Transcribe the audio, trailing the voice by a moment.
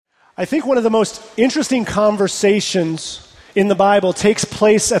I think one of the most interesting conversations in the Bible takes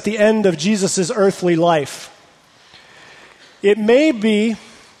place at the end of Jesus' earthly life. It may be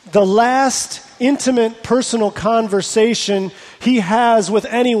the last intimate personal conversation he has with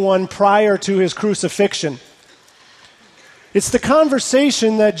anyone prior to his crucifixion. It's the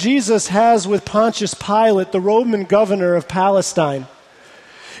conversation that Jesus has with Pontius Pilate, the Roman governor of Palestine.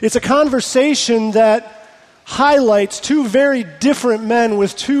 It's a conversation that highlights two very different men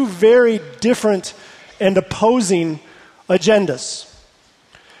with two very different and opposing agendas.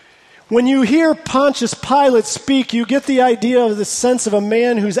 When you hear Pontius Pilate speak, you get the idea of the sense of a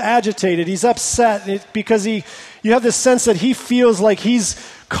man who's agitated. He's upset because you have this sense that he feels like he's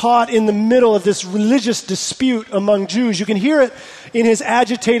caught in the middle of this religious dispute among Jews. You can hear it in his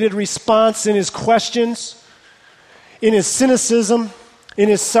agitated response, in his questions, in his cynicism, in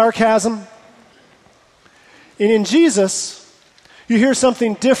his sarcasm. And in Jesus, you hear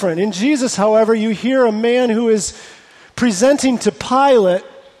something different. In Jesus, however, you hear a man who is presenting to Pilate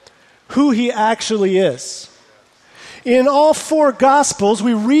who he actually is. In all four Gospels,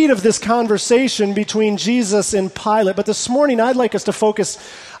 we read of this conversation between Jesus and Pilate, but this morning I'd like us to focus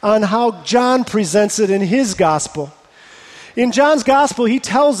on how John presents it in his Gospel. In John's Gospel, he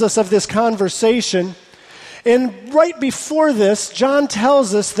tells us of this conversation, and right before this, John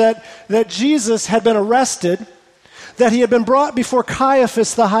tells us that Jesus had been arrested, that he had been brought before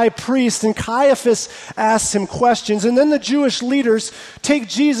Caiaphas the high priest, and Caiaphas asks him questions, and then the Jewish leaders take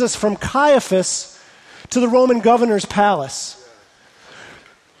Jesus from Caiaphas to the Roman governor's palace.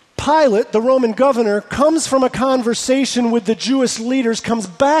 Pilate, the Roman governor, comes from a conversation with the Jewish leaders, comes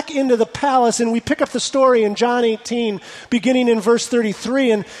back into the palace, and we pick up the story in John 18, beginning in verse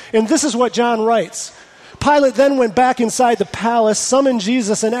 33, and this is what John writes. Pilate then went back inside the palace, summoned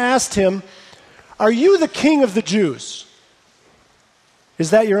Jesus, and asked him, "Are you the king of the Jews?" "Is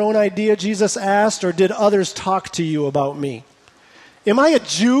that your own idea?" Jesus asked, "or did others talk to you about me?" "Am I a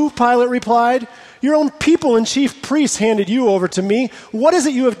Jew?" Pilate replied. "Your own people and chief priests handed you over to me. What is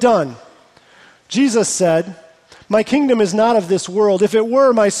it you have done?" Jesus said, "My kingdom is not of this world. If it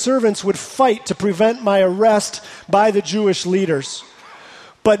were, my servants would fight to prevent my arrest by the Jewish leaders.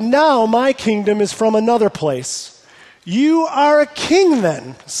 But now my kingdom is from another place." "You are a king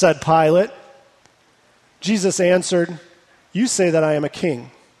then," said Pilate. Jesus answered, "You say that I am a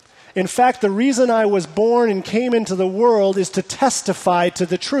king. In fact, the reason I was born and came into the world is to testify to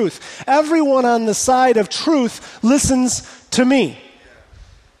the truth. Everyone on the side of truth listens to me."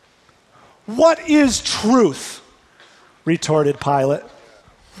 "What is truth?" retorted Pilate.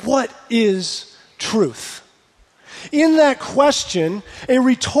 What is truth? In that question, a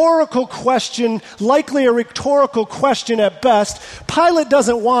rhetorical question, likely a rhetorical question at best, Pilate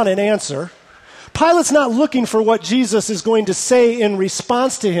doesn't want an answer. Pilate's not looking for what Jesus is going to say in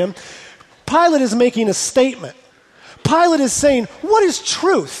response to him. Pilate is making a statement. Pilate is saying, what is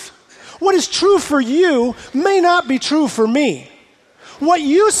truth? What is true for you may not be true for me. What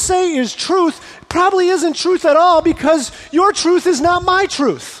you say is truth probably isn't truth at all because your truth is not my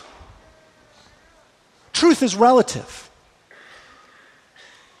truth. Truth is relative.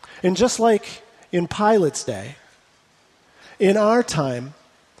 And just like in Pilate's day, in our time,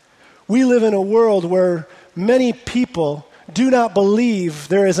 we live in a world where many people do not believe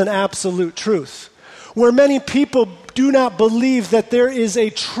there is an absolute truth, where many people do not believe that there is a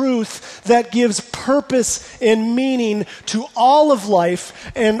truth that gives purpose and meaning to all of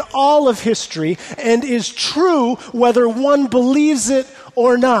life and all of history and is true whether one believes it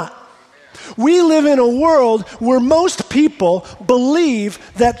or not. We live in a world where most people believe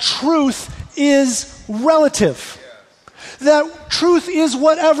that truth is relative. That truth is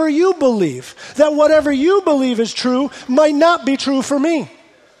whatever you believe. That whatever you believe is true might not be true for me.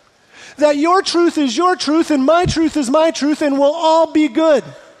 That your truth is your truth and my truth is my truth and we'll all be good.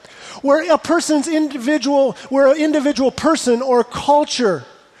 Where an individual person or culture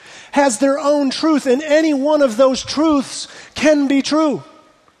has their own truth and any one of those truths can be true.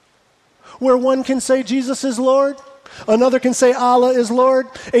 Where one can say Jesus is Lord, another can say Allah is Lord,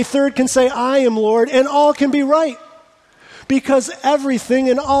 a third can say I am Lord, and all can be right. Because everything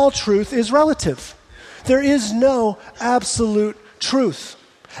and all truth is relative. There is no absolute truth.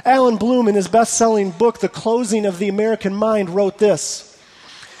 Alan Bloom, in his best-selling book, The Closing of the American Mind, wrote this.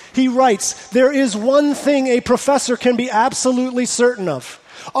 He writes, "There is one thing a professor can be absolutely certain of.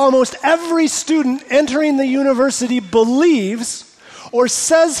 Almost every student entering the university believes or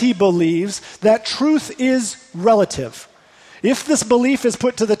says he believes that truth is relative. If this belief is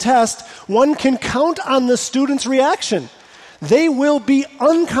put to the test, one can count on the student's reaction. they will be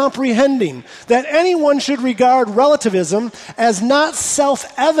uncomprehending. That anyone should regard relativism as not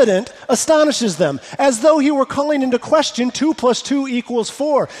self-evident astonishes them, as though he were calling into question 2 + 2 =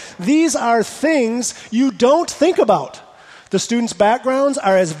 4. These are things you don't think about. The students' backgrounds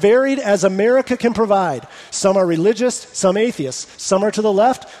are as varied as America can provide. Some are religious, some atheists. Some are to the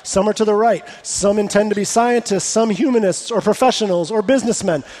left, some are to the right. Some intend to be scientists, some humanists or professionals or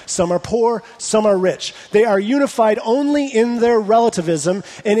businessmen. Some are poor, some are rich. They are unified only in their relativism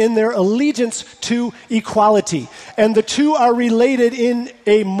and in their allegiance to equality. And the two are related in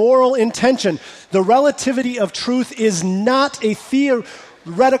a moral intention. The relativity of truth is not a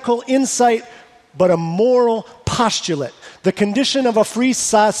theoretical insight, but a moral postulate. The condition of a free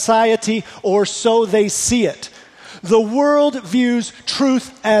society, or so they see it. The world views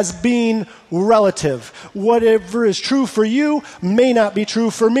truth as being relative. Whatever is true for you may not be true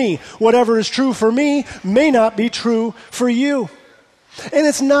for me. Whatever is true for me may not be true for you. And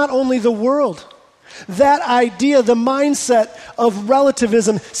it's not only the world. That idea, the mindset of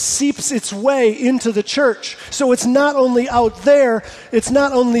relativism, seeps its way into the church. So it's not only out there, it's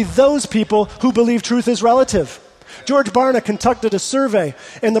not only those people who believe truth is relative. George Barna conducted a survey,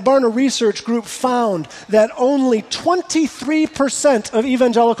 and the Barna Research Group found that only 23% of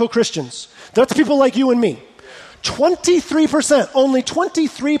evangelical Christians, that's people like you and me, 23%, only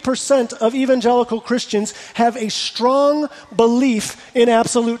 23% of evangelical Christians have a strong belief in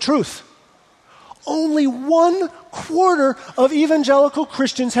absolute truth. Only 1/4 of evangelical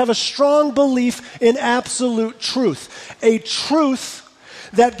Christians have a strong belief in absolute truth, a truth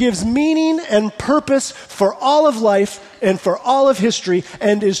that gives meaning and purpose for all of life and for all of history,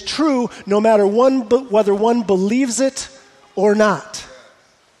 and is true no matter whether one believes it or not.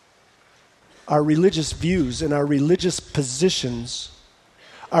 Our religious views and our religious positions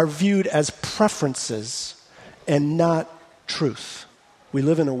are viewed as preferences and not truth. We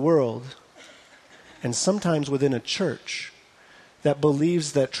live in a world, and sometimes within a church, that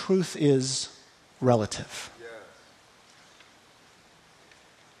believes that truth is relative.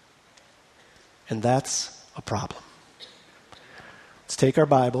 And that's a problem. Let's take our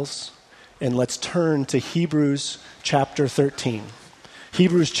Bibles and let's turn to Hebrews chapter 13.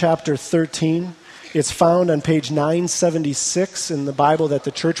 Hebrews chapter 13. It's found on page 976 in the Bible that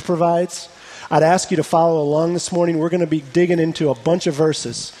the church provides. I'd ask you to follow along this morning. We're going to be digging into a bunch of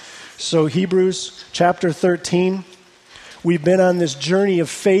verses. So Hebrews chapter 13. We've been on this journey of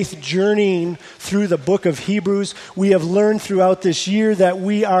faith, journeying through the book of Hebrews. We have learned throughout this year that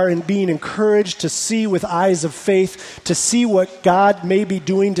we are being encouraged to see with eyes of faith, to see what God may be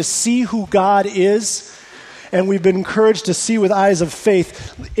doing, to see who God is. And we've been encouraged to see with eyes of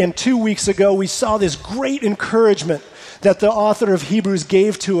faith. And 2 weeks ago, we saw this great encouragement that the author of Hebrews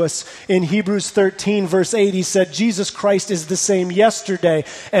gave to us in Hebrews 13, verse 8. He said, Jesus Christ is the same yesterday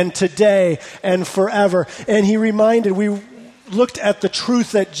and today and forever. And he reminded, we looked at the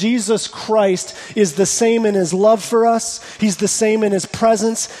truth that Jesus Christ is the same in his love for us. He's the same in his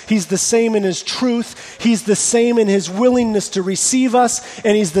presence. He's the same in his truth. He's the same in his willingness to receive us.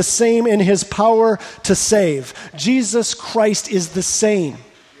 And he's the same in his power to save. Jesus Christ is the same.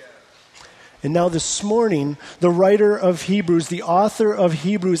 And now this morning, the writer of Hebrews, the author of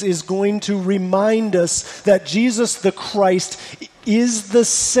Hebrews, is going to remind us that Jesus the Christ is the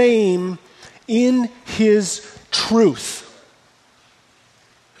same in his truth.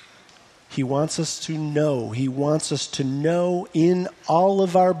 He wants us to know in all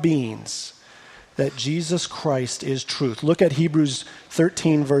of our beings that Jesus Christ is truth. Look at Hebrews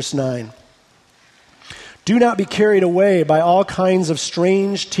 13, verse 9. Do not be carried away by all kinds of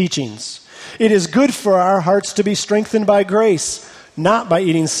strange teachings. It is good for our hearts to be strengthened by grace, not by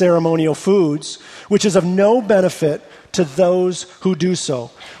eating ceremonial foods, which is of no benefit to those who do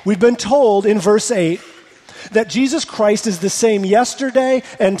so. We've been told in verse 8 that Jesus Christ is the same yesterday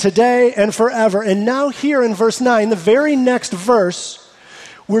and today and forever. And now here in verse 9, the very next verse,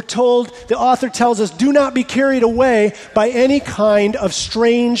 we're told, the author tells us, do not be carried away by any kind of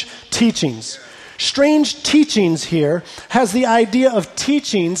strange teachings. Strange teachings here has the idea of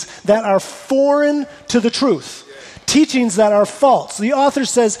teachings that are foreign to the truth. Teachings that are false. The author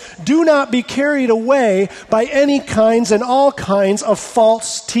says, do not be carried away by any kinds and all kinds of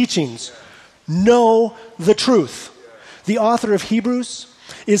false teachings. Know the truth. The author of Hebrews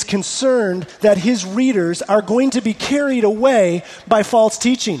is concerned that his readers are going to be carried away by false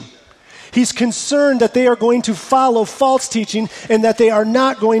teaching. He's concerned that they are going to follow false teaching and that they are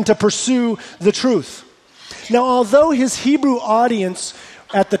not going to pursue the truth. Now, although his Hebrew audience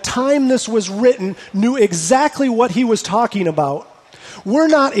at the time this was written knew exactly what he was talking about, We're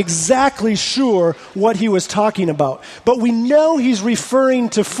not exactly sure what he was talking about, but we know he's referring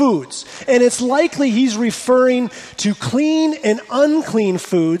to foods, and it's likely he's referring to clean and unclean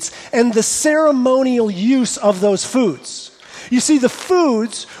foods and the ceremonial use of those foods. You see, the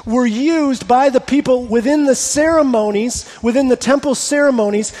foods were used by the people within the ceremonies, within the temple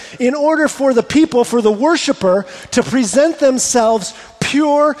ceremonies, in order for the people, for the worshiper, to present themselves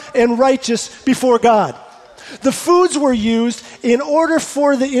pure and righteous before God. The foods were used in order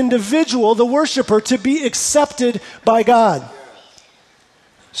for the individual, the worshiper, to be accepted by God.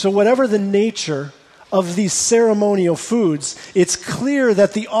 So whatever the nature of these ceremonial foods, it's clear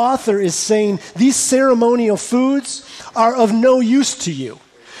that the author is saying these ceremonial foods are of no use to you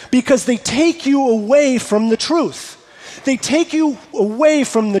because they take you away from the truth. They take you away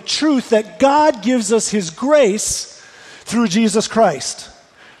from the truth that God gives us his grace through Jesus Christ.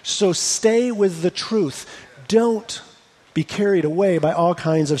 So stay with the truth. Don't be carried away by all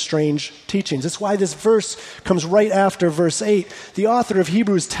kinds of strange teachings. That's why this verse comes right after verse 8. The author of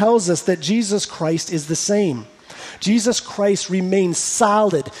Hebrews tells us that Jesus Christ is the same. Jesus Christ remains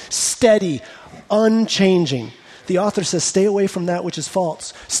solid, steady, unchanging. The author says, stay away from that which is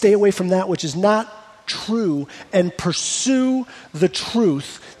false. Stay away from that which is not true and pursue the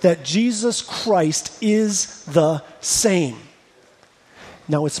truth that Jesus Christ is the same.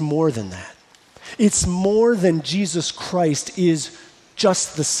 Now, it's more than that. It's more than Jesus Christ is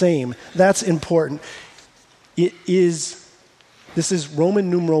just the same. That's important. This is Roman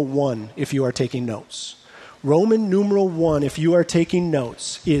numeral 1 if you are taking notes. Roman numeral 1, if you are taking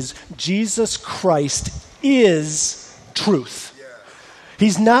notes, is Jesus Christ is truth.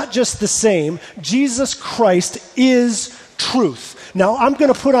 He's not just the same. Jesus Christ is truth. Now, I'm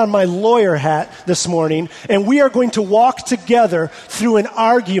going to put on my lawyer hat this morning, and we are going to walk together through an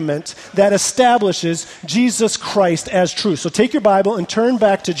argument that establishes Jesus Christ as truth. So take your Bible and turn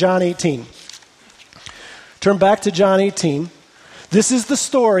back to John 18. Turn back to John 18. This is the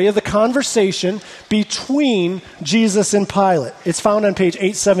story of the conversation between Jesus and Pilate. It's found on page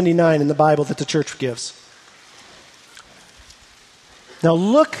 879 in the Bible that the church gives. Now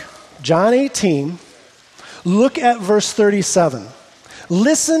look, John 18, look at verse 37.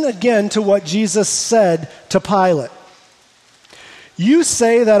 Listen again to what Jesus said to Pilate. You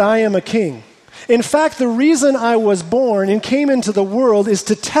say that I am a king. In fact, the reason I was born and came into the world is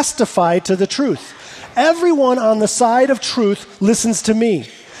to testify to the truth. Everyone on the side of truth listens to me.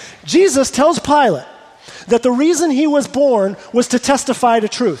 Jesus tells Pilate that the reason he was born was to testify to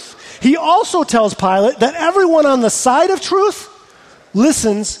truth. He also tells Pilate that everyone on the side of truth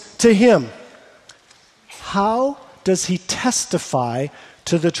listens to him. How does he testify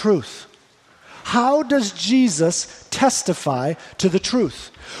to the truth? How does Jesus testify to the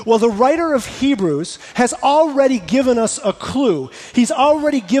truth? Well, the writer of Hebrews has already given us a clue. He's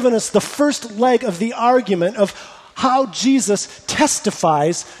already given us the first leg of the argument of how Jesus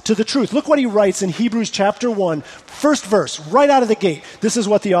testifies to the truth. Look what he writes in Hebrews chapter 1, first verse, right out of the gate. This is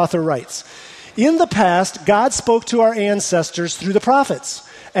what the author writes. In the past, God spoke to our ancestors through the prophets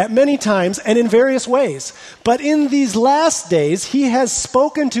at many times and in various ways. But in these last days, he has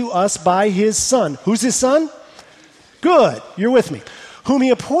spoken to us by his Son. Who's his Son? Good, you're with me. Whom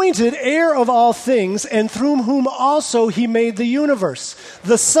he appointed heir of all things, and through whom also he made the universe.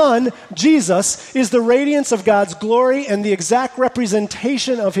 The Son, Jesus, is the radiance of God's glory and the exact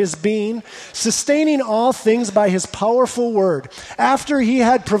representation of his being, sustaining all things by his powerful word. After he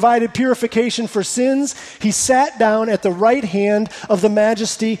had provided purification for sins, he sat down at the right hand of the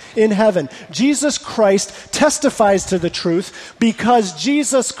majesty in heaven. Jesus Christ testifies to the truth because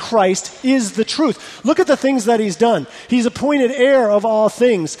Jesus Christ is the truth. Look at the things that he's done. He's appointed heir of all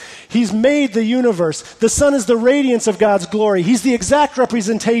things. He's made the universe. The Son is the radiance of God's glory. He's the exact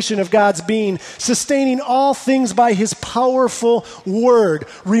representation of God's being, sustaining all things by his powerful word.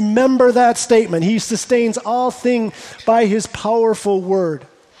 Remember that statement. He sustains all things by his powerful word.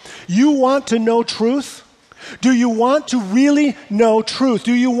 You want to know truth? Do you want to really know truth?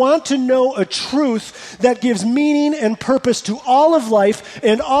 Do you want to know a truth that gives meaning and purpose to all of life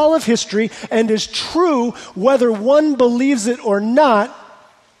and all of history and is true whether one believes it or not?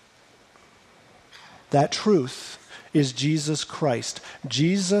 That truth is Jesus Christ.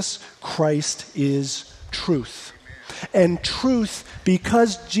 Jesus Christ is truth. And truth,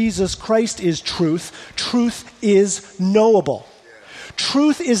 because Jesus Christ is truth, truth is knowable.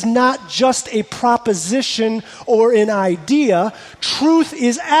 Truth is not just a proposition or an idea. Truth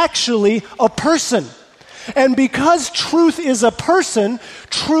is actually a person. And because truth is a person,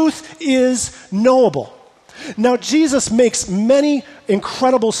 truth is knowable. Now, Jesus makes many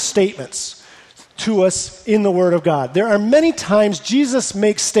incredible statements to us in the Word of God. There are many times Jesus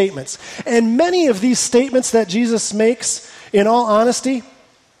makes statements, and many of these statements that Jesus makes, in all honesty,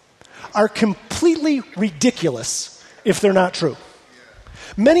 are completely ridiculous if they're not true.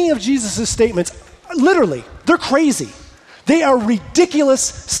 Many of Jesus' statements, literally, they're crazy. They are ridiculous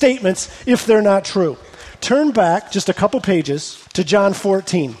statements if they're not true. Turn back just a couple pages to John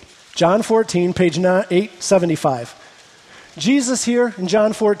 14. John 14, page 875. Jesus here in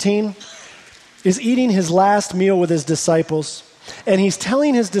John 14 is eating his last meal with his disciples, and he's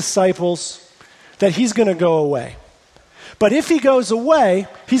telling his disciples that he's going to go away. But if he goes away,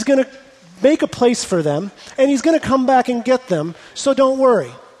 he's going to make a place for them, and he's going to come back and get them, so don't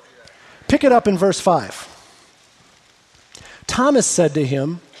worry. Pick it up in verse 5. Thomas said to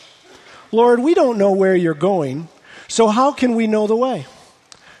him, Lord, we don't know where you're going, so how can we know the way?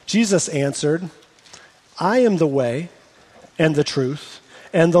 Jesus answered, I am the way and the truth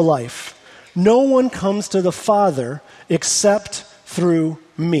and the life. No one comes to the Father except through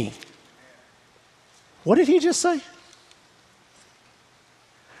me. What did he just say?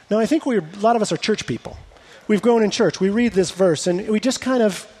 Now, I think a lot of us are church people. We've grown in church. We read this verse, and we just kind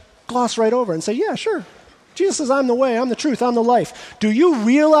of gloss right over and say, yeah, sure. Jesus says, I'm the way, I'm the truth, I'm the life. Do you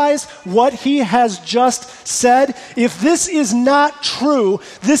realize what he has just said? If this is not true,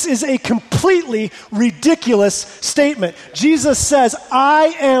 this is a completely ridiculous statement. Jesus says,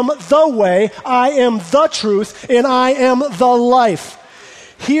 I am the way, I am the truth, and I am the life.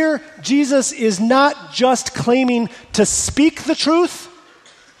 Here, Jesus is not just claiming to speak the truth,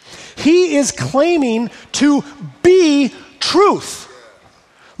 he is claiming to be truth.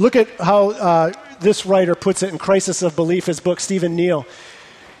 Look at how this writer puts it in Crisis of Belief, his book, Stephen Neal.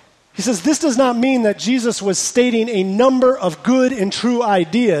 He says, this does not mean that Jesus was stating a number of good and true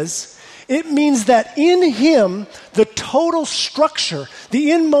ideas. It means that in him, the total structure, the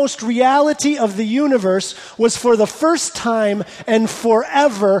inmost reality of the universe was for the first time and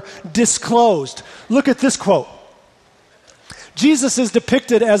forever disclosed. Look at this quote. Jesus is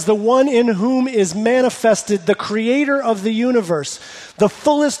depicted as the one in whom is manifested the creator of the universe, the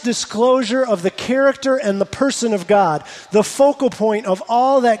fullest disclosure of the character and the person of God, the focal point of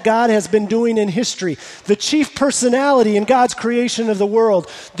all that God has been doing in history, the chief personality in God's creation of the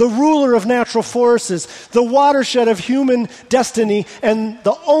world, the ruler of natural forces, the watershed of human destiny, and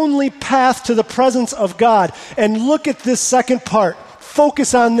the only path to the presence of God. And look at this second part.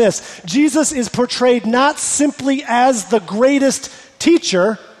 Focus on this. Jesus is portrayed not simply as the greatest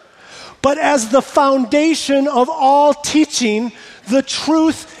teacher, but as the foundation of all teaching, the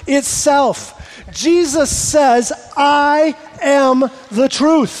truth itself. Jesus says, I am the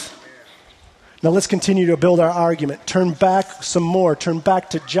truth. Now let's continue to build our argument. Turn back some more. Turn back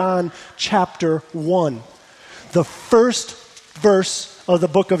to John chapter 1. The first verse of the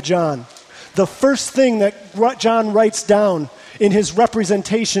book of John. The first thing that John writes down in his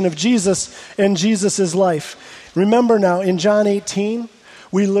representation of Jesus and Jesus' life. Remember now, in John 18,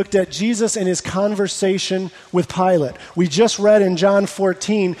 we looked at Jesus and his conversation with Pilate. We just read in John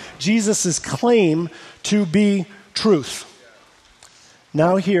 14, Jesus' claim to be truth.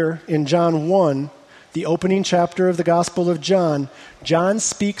 Now here in John 1, the opening chapter of the Gospel of John, John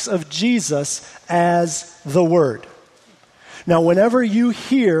speaks of Jesus as the Word. Now, whenever you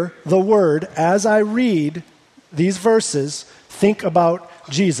hear the word, as I read these verses, think about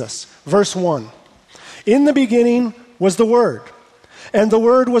Jesus. Verse 1. In the beginning was the Word, and the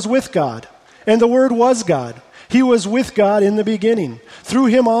Word was with God, and the Word was God. He was with God in the beginning. Through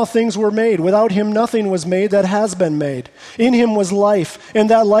him all things were made. Without him nothing was made that has been made. In him was life,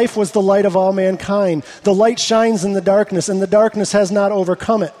 and that life was the light of all mankind. The light shines in the darkness, and the darkness has not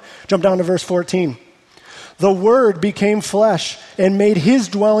overcome it. Jump down to verse 14. The Word became flesh and made his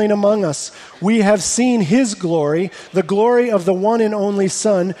dwelling among us. We have seen his glory, the glory of the one and only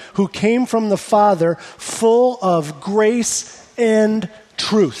Son, who came from the Father, full of grace and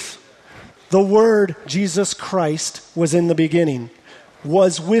truth. The Word, Jesus Christ, was in the beginning,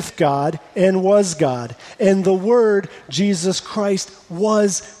 was with God, and was God. And the Word, Jesus Christ,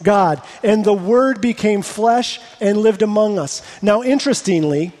 was God. And the Word became flesh and lived among us. Now,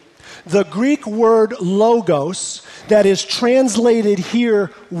 interestingly, the Greek word logos, that is translated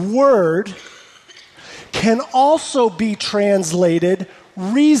here word, can also be translated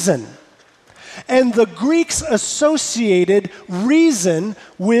reason. And the Greeks associated reason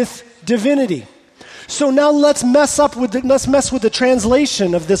with divinity. So now let's mess with the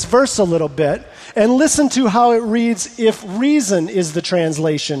translation of this verse a little bit and listen to how it reads if reason is the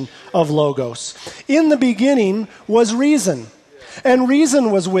translation of logos. In the beginning was reason. And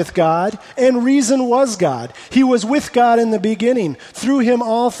reason was with God, and reason was God. He was with God in the beginning. Through him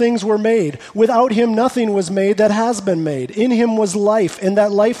all things were made. Without him nothing was made that has been made. In him was life, and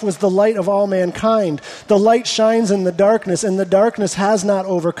that life was the light of all mankind. The light shines in the darkness, and the darkness has not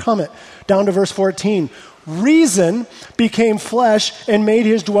overcome it. Down to verse 14. Reason became flesh and made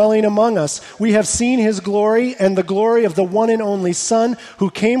his dwelling among us. We have seen his glory and the glory of the one and only Son who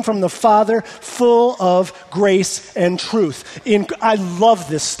came from the Father, full of grace and truth. I love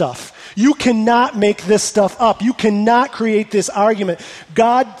this stuff. You cannot make this stuff up. You cannot create this argument.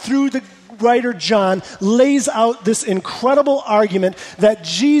 God, through the writer John, lays out this incredible argument that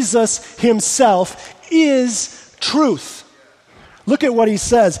Jesus himself is truth. Look at what he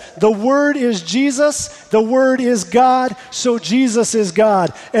says. The Word is Jesus, the Word is God, so Jesus is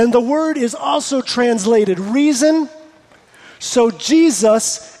God. And the Word is also translated reason, so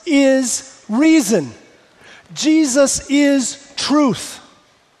Jesus is reason. Jesus is truth.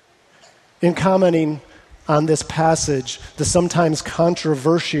 In commenting on this passage, the sometimes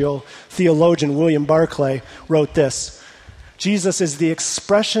controversial theologian William Barclay wrote this: Jesus is the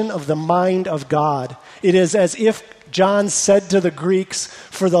expression of the mind of God. It is as if John said to the Greeks,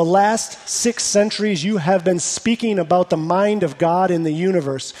 for the last 6 centuries you have been speaking about the mind of God in the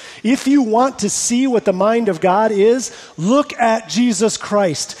universe. If you want to see what the mind of God is, look at Jesus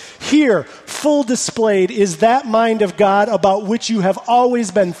Christ. Here, full displayed, is that mind of God about which you have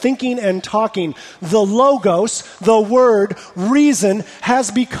always been thinking and talking. The Logos, the Word, reason, has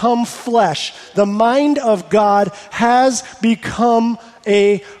become flesh. The mind of God has become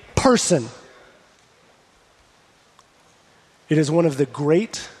a person. It is one of the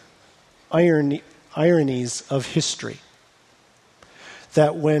great ironies of history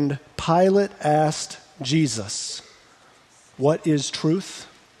that when Pilate asked Jesus, "What is truth?"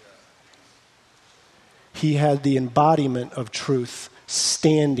 he had the embodiment of truth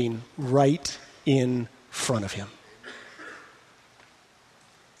standing right in front of him.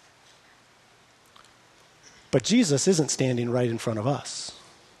 But Jesus isn't standing right in front of us.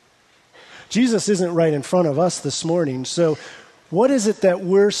 Jesus isn't right in front of us this morning, so what is it that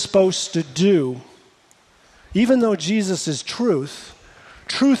we're supposed to do? Even though Jesus is truth,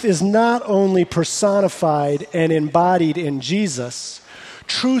 truth is not only personified and embodied in Jesus,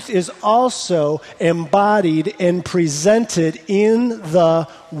 truth is also embodied and presented in the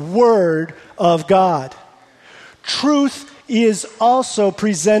Word of God. Truth is also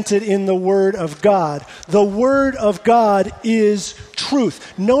presented in the Word of God. The Word of God is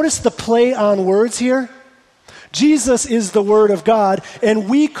truth. Notice the play on words here. Jesus is the Word of God, and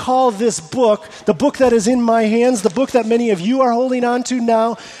we call this book, the book that is in my hands, the book that many of you are holding on to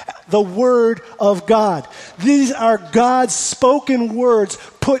now, the Word of God. These are God's spoken words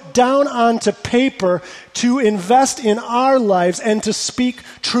put down onto paper to invest in our lives and to speak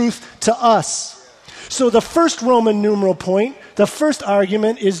truth to us. So the first Roman numeral point, the first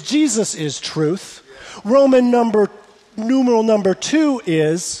argument is Jesus is truth. Roman numeral number 2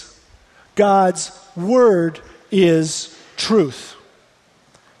 is God's Word is truth.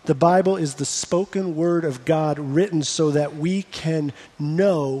 The Bible is the spoken word of God written so that we can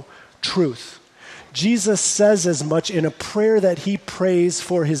know truth. Jesus says as much in a prayer that he prays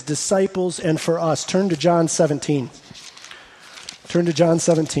for his disciples and for us. Turn to John 17. Turn to John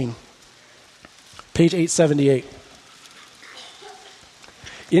 17. Page 878.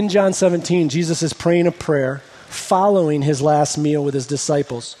 In John 17, Jesus is praying a prayer following his last meal with his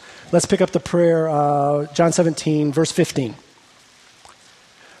disciples. Let's pick up the prayer, John 17, verse 15.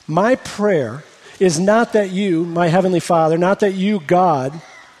 My prayer is not that you, my heavenly Father, not that you, God,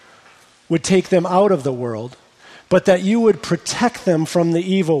 would take them out of the world, but that you would protect them from the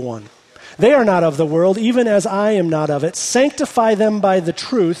evil one. They are not of the world, even as I am not of it. Sanctify them by the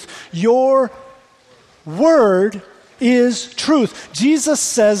truth. Your word is truth. Jesus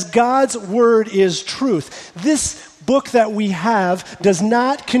says God's word is truth. This book that we have does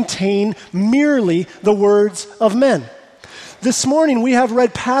not contain merely the words of men. This morning we have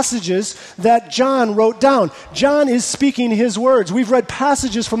read passages that John wrote down. John is speaking his words. We've read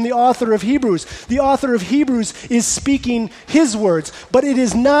passages from the author of Hebrews. The author of Hebrews is speaking his words, but it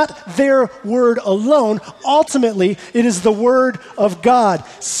is not their word alone. Ultimately, it is the word of God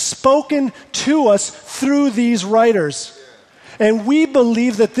spoken to us through these writers. And we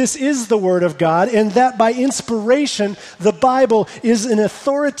believe that this is the Word of God and that by inspiration, the Bible is an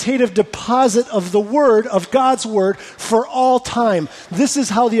authoritative deposit of the Word, of God's Word, for all time. This is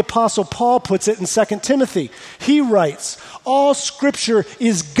how the Apostle Paul puts it in 2 Timothy. He writes, all Scripture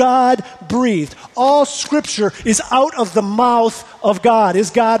is God-breathed. All Scripture is out of the mouth of God, is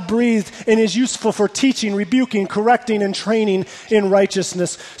God-breathed, and is useful for teaching, rebuking, correcting, and training in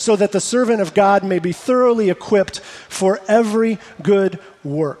righteousness, so that the servant of God may be thoroughly equipped for every good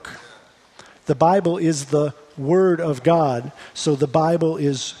work. The Bible is the Word of God, so the Bible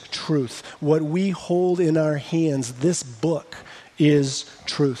is truth. What we hold in our hands, this book, is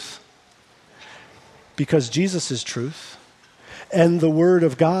truth. Because Jesus is truth, and the Word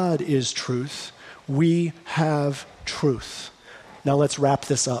of God is truth, we have truth. Now let's wrap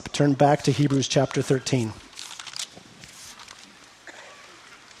this up. Turn back to Hebrews chapter 13.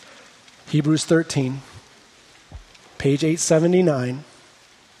 Hebrews 13, page 879.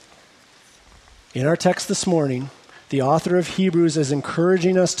 In our text this morning, the author of Hebrews is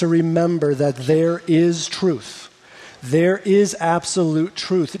encouraging us to remember that there is truth. There is absolute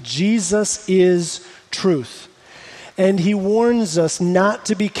truth. Jesus is truth. And he warns us not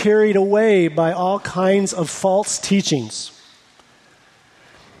to be carried away by all kinds of false teachings.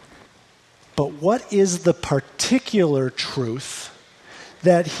 But what is the particular truth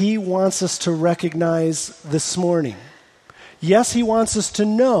that he wants us to recognize this morning? Yes, he wants us to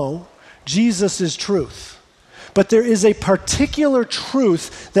know Jesus is truth. But there is a particular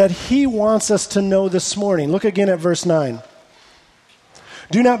truth that he wants us to know this morning. Look again at verse 9.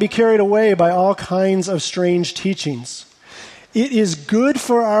 Do not be carried away by all kinds of strange teachings. It is good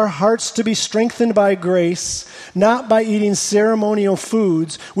for our hearts to be strengthened by grace, not by eating ceremonial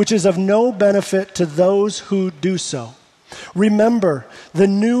foods, which is of no benefit to those who do so. Remember, the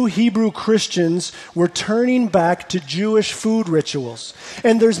new Hebrew Christians were turning back to Jewish food rituals.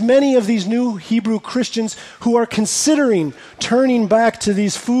 And there's many of these new Hebrew Christians who are considering turning back to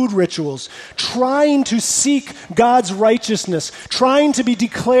these food rituals, trying to seek God's righteousness, trying to be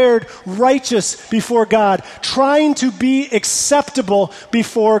declared righteous before God, trying to be acceptable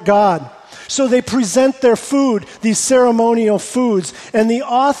before God. So they present their food, these ceremonial foods, and the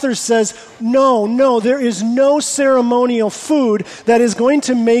author says, no, there is no ceremonial food that is going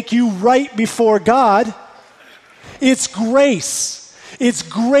to make you right before God. It's grace. It's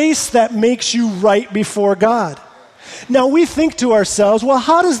grace that makes you right before God. Now we think to ourselves, well,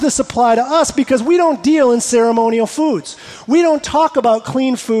 how does this apply to us? Because we don't deal in ceremonial foods. We don't talk about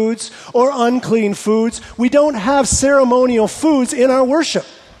clean foods or unclean foods. We don't have ceremonial foods in our worship.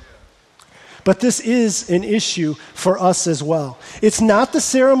 But this is an issue for us as well. It's not the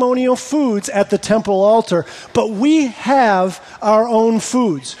ceremonial foods at the temple altar, but we have our own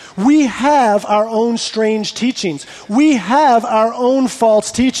foods. We have our own strange teachings. We have our own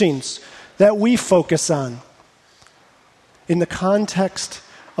false teachings that we focus on. In the context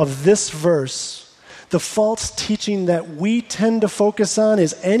of this verse, the false teaching that we tend to focus on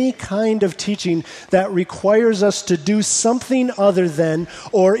is any kind of teaching that requires us to do something other than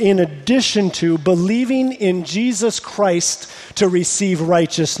or in addition to believing in Jesus Christ to receive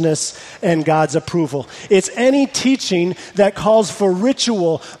righteousness and God's approval. It's any teaching that calls for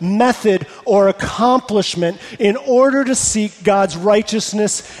ritual, method, or accomplishment in order to seek God's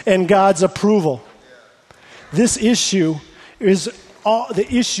righteousness and God's approval. This issue is the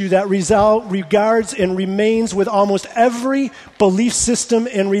issue that regards and remains with almost every belief system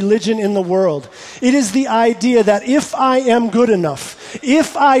and religion in the world. It is the idea that if I am good enough,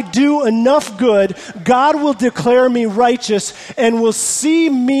 if I do enough good, God will declare me righteous and will see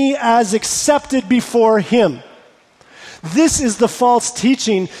me as accepted before Him. This is the false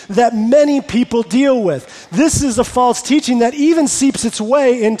teaching that many people deal with. This is a false teaching that even seeps its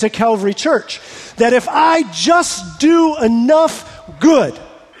way into Calvary Church. That if I just do enough good,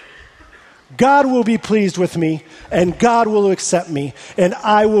 God will be pleased with me, and God will accept me, and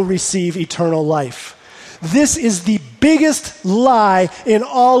I will receive eternal life. This is the biggest lie in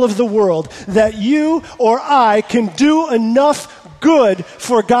all of the world, that you or I can do enough good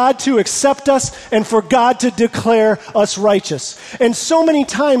for God to accept us and for God to declare us righteous. And so many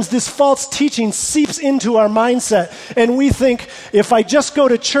times this false teaching seeps into our mindset, and we think, if I just go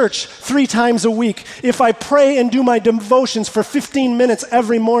to church 3 times a week, if I pray and do my devotions for 15 minutes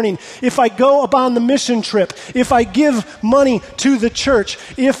every morning, if I go upon the mission trip, if I give money to the church,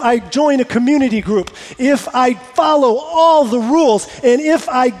 if I join a community group, if I follow all the rules, and if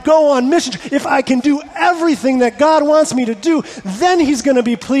I go on mission trip, if I can do everything that God wants me to do, then He's going to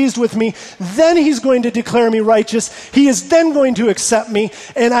be pleased with me. Then He's going to declare me righteous. He is then going to accept me,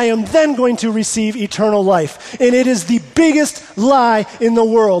 and I am then going to receive eternal life. And it is the biggest lie in the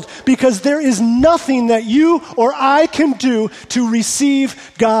world, because there is nothing that you or I can do to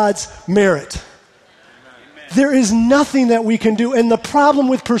receive God's merit. There is nothing that we can do. And the problem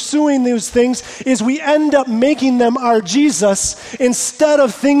with pursuing those things is we end up making them our Jesus instead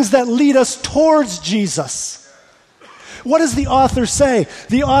of things that lead us towards Jesus. What does the author say?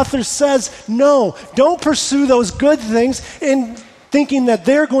 The author says, no, don't pursue those good things in thinking that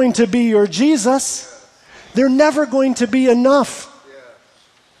they're going to be your Jesus. They're never going to be enough.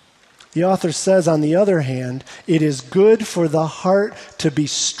 The author says, on the other hand, it is good for the heart to be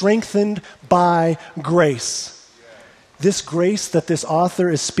strengthened by grace. This grace that this author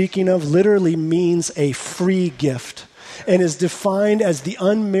is speaking of literally means a free gift and is defined as the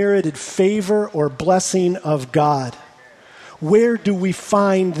unmerited favor or blessing of God. Where do we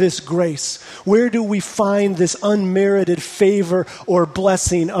find this grace? Where do we find this unmerited favor or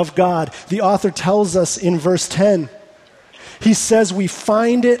blessing of God? The author tells us in verse 10. He says we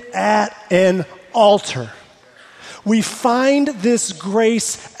find it at an altar. We find this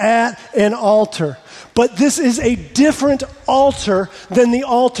grace at an altar. But this is a different altar than the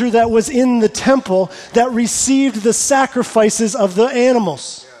altar that was in the temple that received the sacrifices of the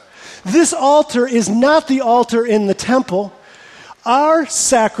animals. This altar is not the altar in the temple. Our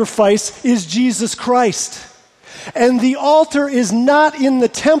sacrifice is Jesus Christ. And the altar is not in the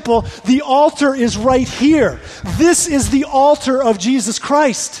temple. The altar is right here. This is the altar of Jesus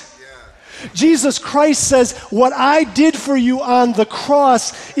Christ. Jesus Christ says, what I did for you on the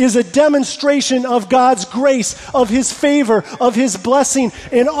cross is a demonstration of God's grace, of His favor, of His blessing.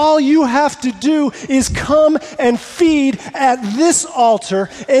 And all you have to do is come and feed at this altar.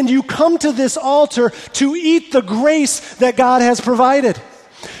 And you come to this altar to eat the grace that God has provided.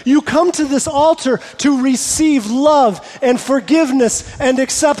 You come to this altar to receive love and forgiveness and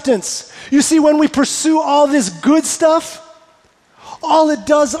acceptance. You see, when we pursue all this good stuff, all it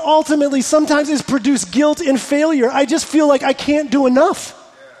does ultimately sometimes is produce guilt and failure. I just feel like I can't do enough.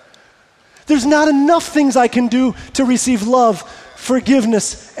 There's not enough things I can do to receive love,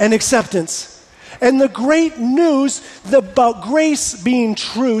 forgiveness, and acceptance. And the great news about grace being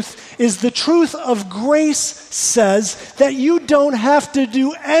truth is the truth of grace says that you don't have to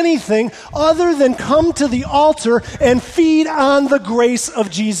do anything other than come to the altar and feed on the grace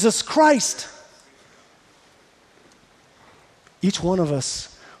of Jesus Christ. Each one of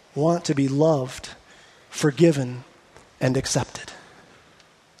us want to be loved, forgiven, and accepted.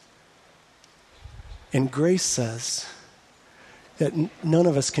 And grace says that none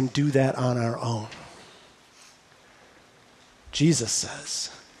of us can do that on our own. Jesus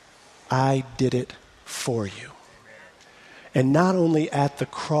says, I did it for you. And not only at the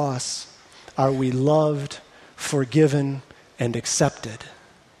cross are we loved, forgiven, and accepted,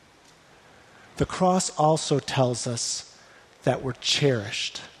 the cross also tells us that we're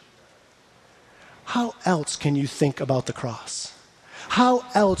cherished. How else can you think about the cross? How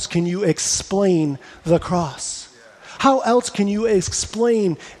else can you explain the cross? How else can you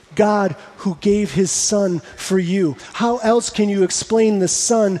explain God who gave His Son for you? How else can you explain the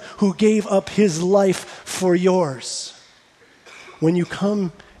Son who gave up His life for yours? When you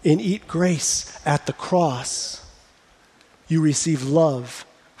come and eat grace at the cross, you receive love,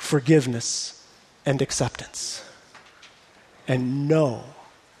 forgiveness, and acceptance. And know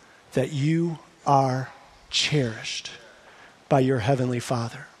that you are cherished by your Heavenly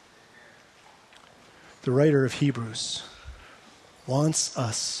Father. The writer of Hebrews wants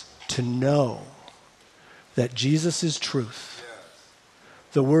us to know that Jesus is truth,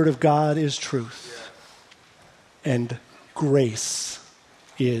 the Word of God is truth, and grace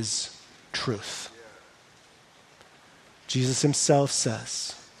is truth. Jesus Himself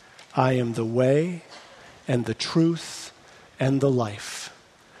says, I am the way and the truth and the life.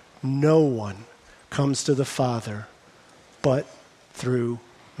 No one comes to the Father but through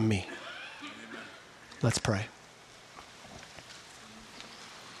me. Let's pray.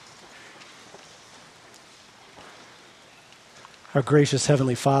 Our gracious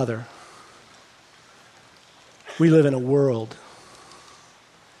Heavenly Father, we live in a world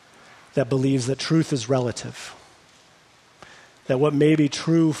that believes that truth is relative, that what may be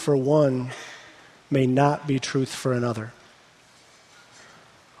true for one may not be truth for another.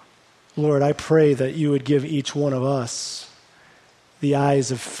 Lord, I pray that you would give each one of us the eyes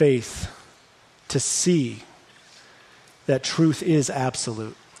of faith to see that truth is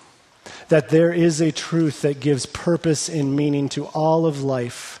absolute, that there is a truth that gives purpose and meaning to all of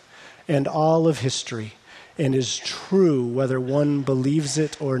life and all of history and is true whether one believes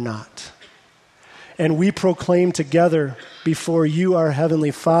it or not. And we proclaim together before you, our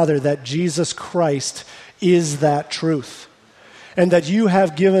Heavenly Father, that Jesus Christ is that truth. And that you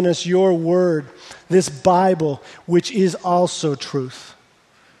have given us your word, this Bible, which is also truth.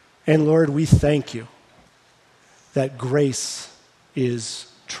 And Lord, we thank you that grace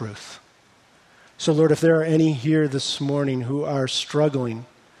is truth. So Lord, if there are any here this morning who are struggling,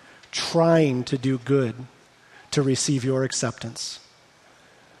 trying to do good, to receive your acceptance.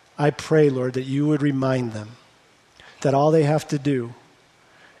 I pray, Lord, that you would remind them that all they have to do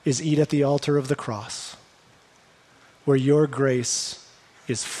is eat at the altar of the cross, where your grace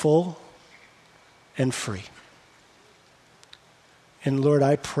is full and free. And Lord,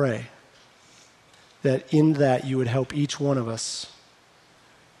 I pray that in that you would help each one of us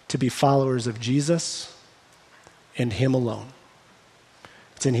to be followers of Jesus and him alone.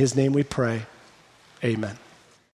 It's in his name we pray. Amen.